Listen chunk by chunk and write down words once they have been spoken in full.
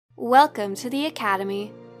Welcome to the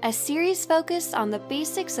Academy, a series focused on the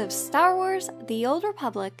basics of Star Wars: The Old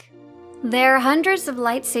Republic. There are hundreds of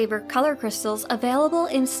lightsaber color crystals available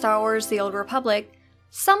in Star Wars: The Old Republic.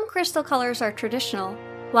 Some crystal colors are traditional,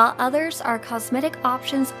 while others are cosmetic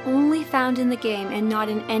options only found in the game and not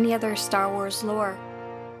in any other Star Wars lore.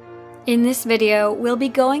 In this video, we'll be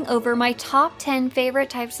going over my top 10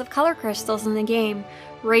 favorite types of color crystals in the game,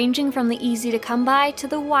 ranging from the easy to come by to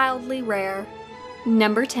the wildly rare.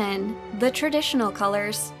 Number 10. The traditional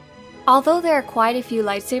colors. Although there are quite a few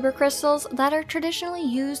lightsaber crystals that are traditionally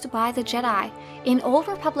used by the Jedi, in Old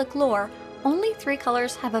Republic lore, only 3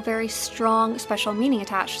 colors have a very strong special meaning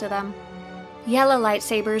attached to them. Yellow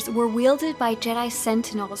lightsabers were wielded by Jedi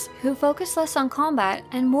Sentinels who focus less on combat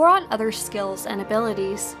and more on other skills and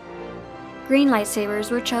abilities. Green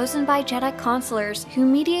lightsabers were chosen by Jedi Consulars who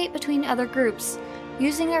mediate between other groups,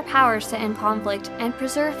 using their powers to end conflict and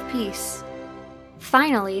preserve peace.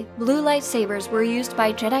 Finally, blue lightsabers were used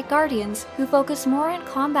by Jedi Guardians who focus more on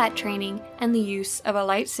combat training and the use of a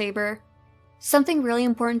lightsaber. Something really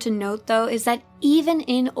important to note though is that even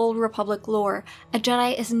in Old Republic lore, a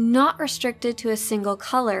Jedi is not restricted to a single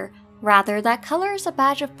color, rather that color is a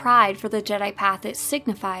badge of pride for the Jedi path it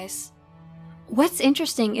signifies. What's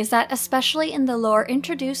interesting is that especially in the lore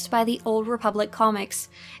introduced by the Old Republic comics,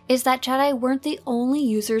 is that Jedi weren't the only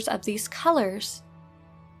users of these colors.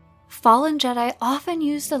 Fallen Jedi often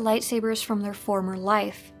use the lightsabers from their former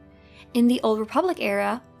life. In the Old Republic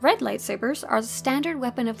era, red lightsabers are the standard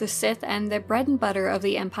weapon of the Sith and the bread and butter of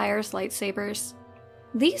the Empire's lightsabers.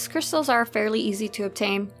 These crystals are fairly easy to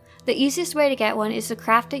obtain. The easiest way to get one is to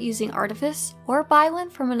craft it using Artifice, or buy one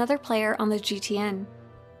from another player on the GTN.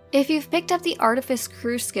 If you've picked up the Artifice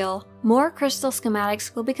crew skill, more crystal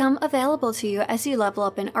schematics will become available to you as you level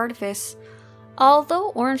up in Artifice.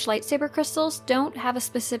 Although orange lightsaber crystals don't have a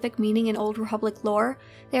specific meaning in Old Republic lore,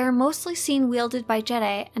 they are mostly seen wielded by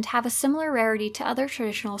Jedi and have a similar rarity to other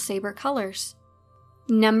traditional saber colors.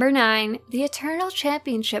 Number 9. The Eternal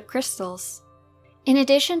Championship Crystals. In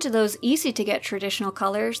addition to those easy to get traditional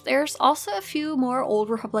colors, there's also a few more Old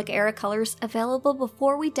Republic era colors available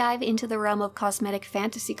before we dive into the realm of cosmetic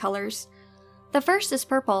fantasy colors. The first is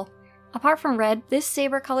purple. Apart from red, this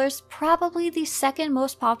saber color is probably the second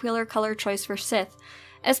most popular color choice for Sith,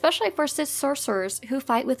 especially for Sith sorcerers who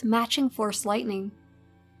fight with matching Force lightning.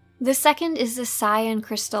 The second is the cyan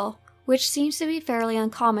crystal, which seems to be fairly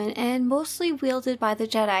uncommon and mostly wielded by the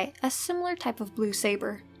Jedi, a similar type of blue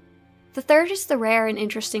saber. The third is the rare and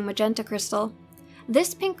interesting magenta crystal.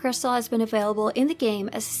 This pink crystal has been available in the game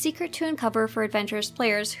as a secret to uncover for adventurous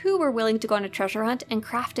players who were willing to go on a treasure hunt and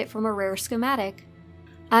craft it from a rare schematic.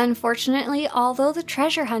 Unfortunately, although the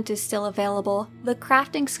treasure hunt is still available, the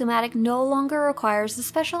crafting schematic no longer requires the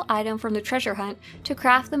special item from the treasure hunt to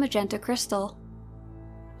craft the magenta crystal.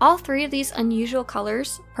 All 3 of these unusual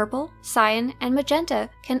colors, purple, cyan, and magenta,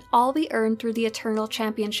 can all be earned through the Eternal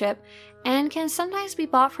Championship, and can sometimes be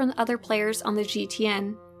bought from other players on the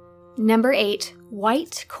GTN. Number 8.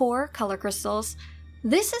 White Core Color Crystals.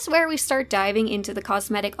 This is where we start diving into the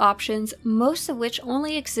cosmetic options, most of which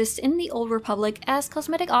only exist in the Old Republic as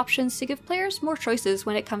cosmetic options to give players more choices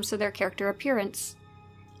when it comes to their character appearance.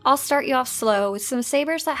 I'll start you off slow with some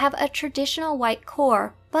sabers that have a traditional white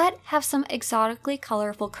core, but have some exotically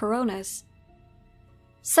colorful coronas.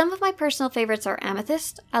 Some of my personal favorites are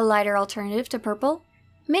Amethyst, a lighter alternative to purple,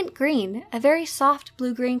 Mint Green, a very soft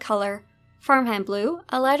blue-green color, Farmhand Blue,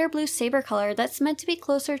 a lighter blue saber color that's meant to be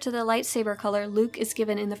closer to the lightsaber color Luke is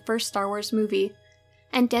given in the first Star Wars movie,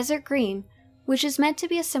 and Desert Green, which is meant to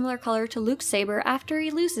be a similar color to Luke's saber after he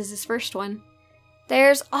loses his first one.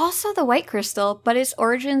 There's also the white crystal, but its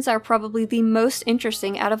origins are probably the most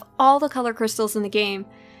interesting out of all the color crystals in the game.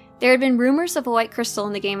 There had been rumors of a white crystal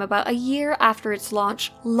in the game about a year after its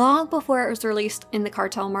launch, long before it was released in the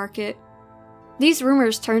cartel market. These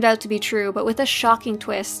rumors turned out to be true, but with a shocking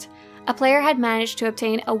twist. A player had managed to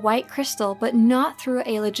obtain a white crystal, but not through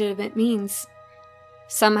a legitimate means.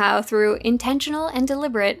 Somehow, through intentional and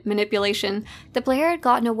deliberate manipulation, the player had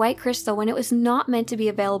gotten a white crystal when it was not meant to be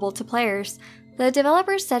available to players. The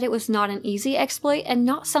developers said it was not an easy exploit and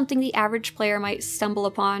not something the average player might stumble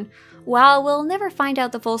upon. While we'll never find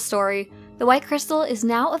out the full story, the white crystal is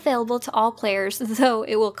now available to all players, though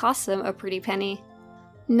it will cost them a pretty penny.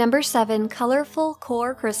 Number 7. Colorful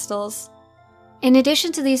Core Crystals. In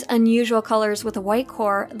addition to these unusual colors with a white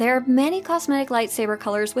core, there are many cosmetic lightsaber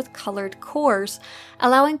colors with colored cores,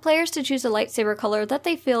 allowing players to choose a lightsaber color that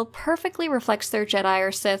they feel perfectly reflects their Jedi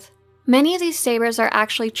or Sith. Many of these sabers are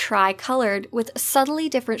actually tri-colored, with subtly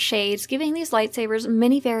different shades, giving these lightsabers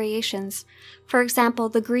many variations. For example,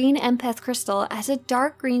 the green empath crystal has a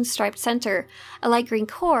dark green striped center, a light green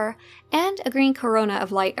core, and a green corona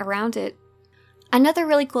of light around it. Another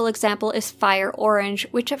really cool example is fire orange,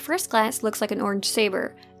 which at first glance looks like an orange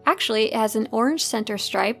saber. Actually, it has an orange center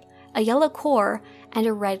stripe, a yellow core, and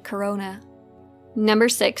a red corona. Number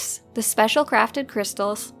 6. The special crafted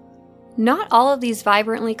crystals. Not all of these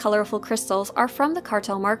vibrantly colorful crystals are from the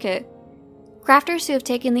cartel market. Crafters who have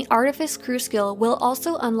taken the Artifice crew skill will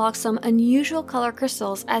also unlock some unusual color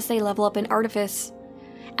crystals as they level up in Artifice.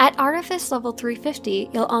 At Artifice level 350,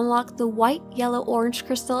 you'll unlock the white yellow orange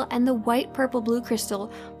crystal and the white purple blue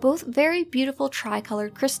crystal, both very beautiful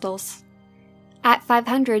tri-colored crystals. At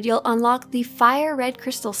 500, you'll unlock the fire red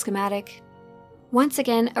crystal schematic. Once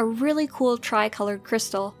again, a really cool tri-colored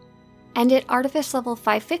crystal. And at Artifice level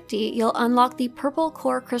 550, you'll unlock the purple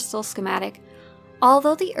core crystal schematic.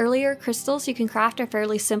 Although the earlier crystals you can craft are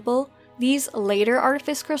fairly simple, these later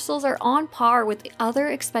Artifice crystals are on par with the other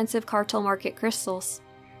expensive cartel market crystals.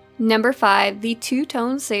 Number 5. The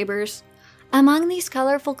two-tone sabers. Among these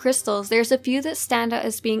colorful crystals, there's a few that stand out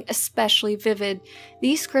as being especially vivid.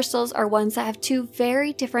 These crystals are ones that have two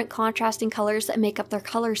very different contrasting colors that make up their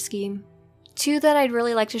color scheme. Two that I'd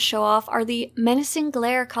really like to show off are the Menacing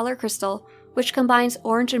Glare color crystal, which combines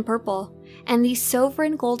orange and purple, and the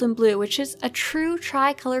Sovereign Golden Blue, which is a true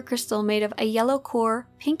tri-color crystal made of a yellow core,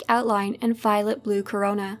 pink outline, and violet blue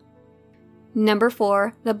corona. Number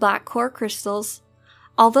 4. The Black Core crystals.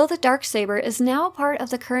 Although the Darksaber is now a part of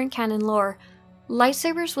the current canon lore,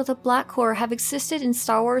 lightsabers with a black core have existed in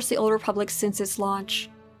Star Wars The Old Republic since its launch.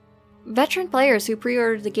 Veteran players who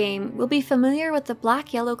pre-ordered the game will be familiar with the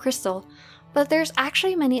black-yellow crystal, but there's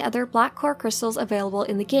actually many other black core crystals available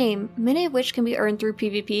in the game, many of which can be earned through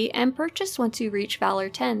PvP and purchased once you reach Valor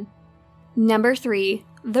 10. Number 3.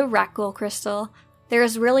 The Rakghoul crystal. There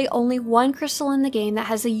is really only one crystal in the game that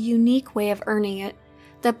has a unique way of earning it.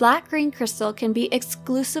 The black-green crystal can be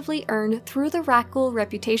exclusively earned through the Rakghoul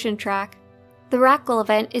reputation track. The Rakghoul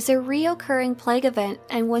event is a reoccurring plague event,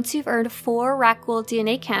 and once you've earned 4 Rakghoul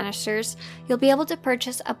DNA canisters, you'll be able to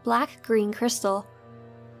purchase a black-green crystal.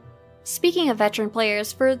 Speaking of veteran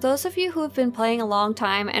players, for those of you who have been playing a long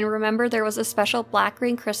time and remember there was a special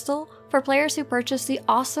black-green crystal for players who purchased the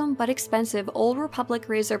awesome but expensive Old Republic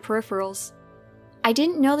Razor peripherals. I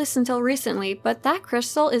didn't know this until recently, but that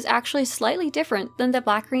crystal is actually slightly different than the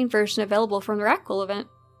black-green version available from the Rakghoul event.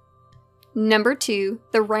 Number 2.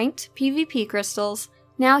 The Ranked PvP crystals.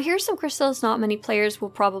 Now here's some crystals not many players will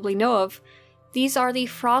probably know of. These are the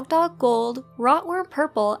Frogdog Gold, Rotworm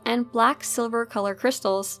Purple, and Black Silver color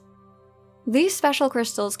crystals. These special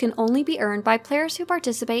crystals can only be earned by players who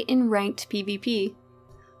participate in Ranked PvP.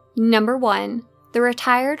 Number 1. The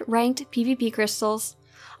Retired Ranked PvP crystals.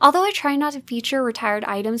 Although I try not to feature retired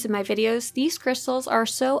items in my videos, these crystals are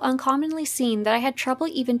so uncommonly seen that I had trouble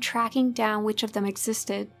even tracking down which of them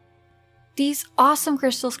existed. These awesome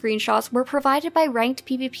crystal screenshots were provided by ranked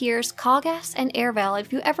PvPers Cogas and Airvel.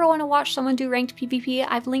 If you ever want to watch someone do ranked PvP,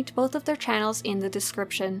 I've linked both of their channels in the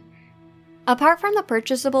description. Apart from the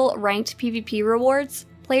purchasable ranked PvP rewards,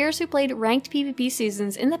 players who played ranked PvP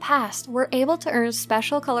seasons in the past were able to earn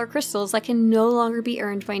special color crystals that can no longer be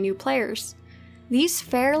earned by new players. These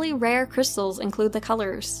fairly rare crystals include the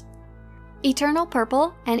colors Eternal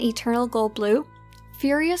Purple and Eternal Gold Blue,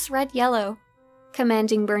 Furious Red Yellow,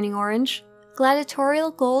 Commanding Burning Orange,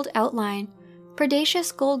 Gladiatorial Gold Outline,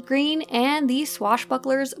 Predacious Gold Green, and the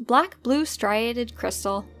Swashbuckler's Black Blue Striated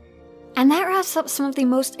Crystal. And that wraps up some of the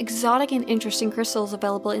most exotic and interesting crystals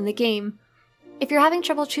available in the game. If you're having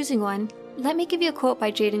trouble choosing one, let me give you a quote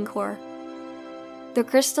by Jaden Core. "The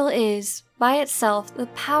crystal is, by itself, the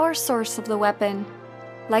power source of the weapon.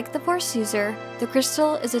 Like the Force user, the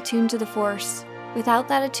crystal is attuned to the Force. Without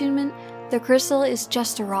that attunement, the crystal is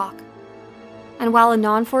just a rock. And while a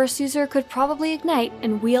non-Force user could probably ignite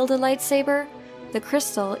and wield a lightsaber, the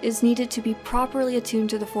crystal is needed to be properly attuned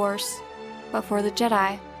to the Force. But for the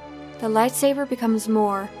Jedi, the lightsaber becomes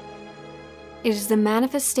more. It is the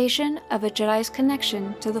manifestation of a Jedi's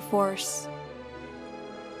connection to the Force."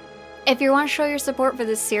 If you want to show your support for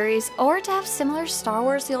this series, or to have similar Star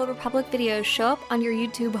Wars The Old Republic videos show up on your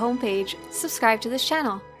YouTube homepage, subscribe to this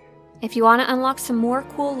channel. If you want to unlock some more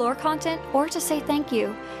cool lore content, or to say thank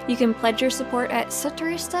you, you can pledge your support at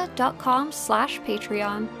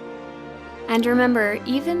Swtorista.com/Patreon. And remember,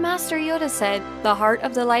 even Master Yoda said, the heart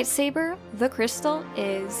of the lightsaber, the crystal,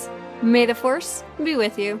 is. May the Force be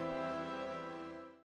with you.